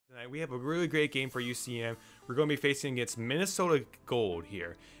Tonight we have a really great game for UCM. We're going to be facing against Minnesota Gold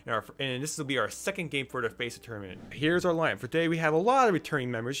here. And this will be our second game for the FaceIt tournament. Here's our lineup. For today we have a lot of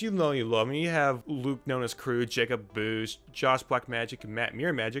returning members. You know you love me. You have Luke known as Crew, Jacob Boosh, Josh Black Magic, Matt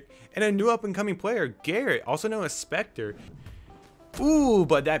Mirror Magic, and a new up and coming player, Garrett, also known as Spectre. Ooh,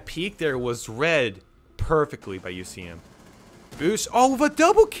 but that peak there was read perfectly by UCM. Boosh, oh, with a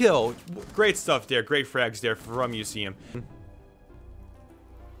double kill! Great stuff there, great frags there from UCM.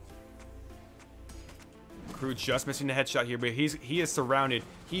 Crew just missing the headshot here, but he is surrounded.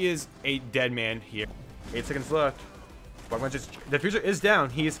 He is a dead man here. 8 seconds left. The diffuser is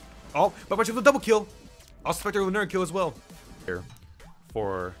down. He is but with a double kill. Also Spectre with another kill as well. Here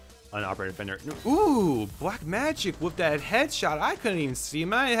for an operator defender. Ooh, Black Magic with that headshot. I couldn't even see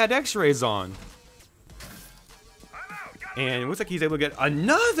him. I had X-rays on. And it looks like he's able to get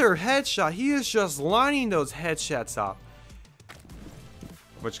another headshot. He is just lining those headshots up.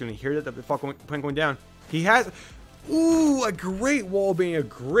 We're just gonna hear that the plane going down. He has, ooh, a great wall bang, a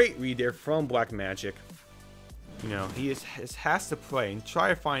great read there from Black Magic. You know, he has to play and try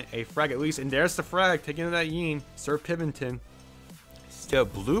to find a frag at least. And there's the frag taking that Yin, Sir Pivington. Still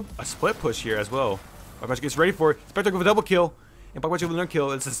a split push here as well. Black Magic gets ready for it. Spectre with a double kill, and Black Magic with another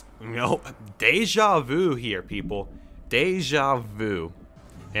kill. This is, you know, deja vu here, people. Deja vu.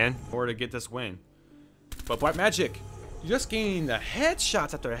 And in order to get this win, but Black Magic, you're just getting the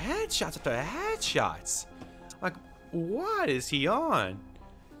headshots after headshots after headshots. Like, what is he on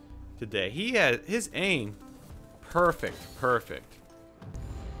today? He had his aim perfect.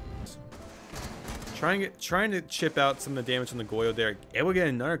 Trying to chip out some of the damage from the Goyo there. Able to get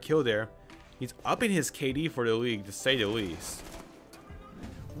another kill there. He's upping his KD for the league, to say the least.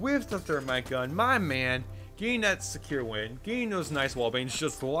 With the thermite gun, my man, getting that secure win, getting those nice wall bangs,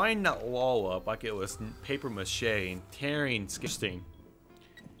 just lining that wall up like it was paper mache and tearing skin.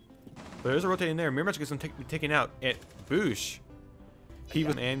 But there's a rotating there. Mirror Magic is going to be taken out at Boosh.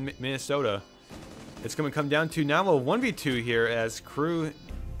 People and Minnesota. It's going to come down to now a 1v2 here as Crew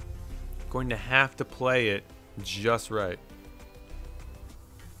going to have to play it just right.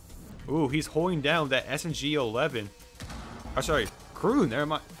 Ooh, he's holding down that SMG 11. Oh, sorry, Crew. Never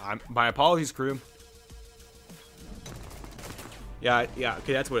mind. My apologies, Crew. Yeah,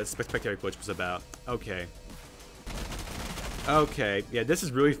 okay, that's what a spectacular glitch was about. Okay, yeah, this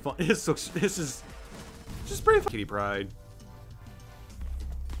is really fun. This is just pretty fun. Kitty Pride.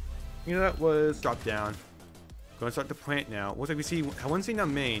 You know, that was dropped down. Gonna start the plant now. Looks like we see one scene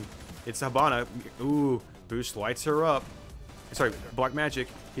on main. It's Habana. Ooh, Boosh lights her up. Sorry, Black Magic.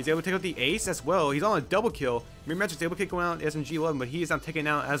 He's able to take out the ace as well. He's on a double kill. Mirror Magic's able to kick out SMG 11, but he is now taken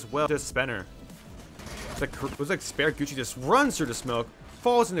out as well. Just Spinner. It was like Spare Gucci just runs through the smoke,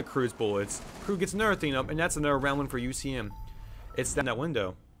 falls into Crew's bullets. Crew gets another thing up, and that's another round win for UCM. It's down that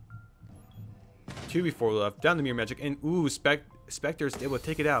window. 2v4 left, down to Mirror Magic, and ooh, Spectre's able to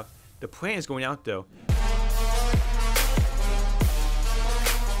take it out. The plant is going out though.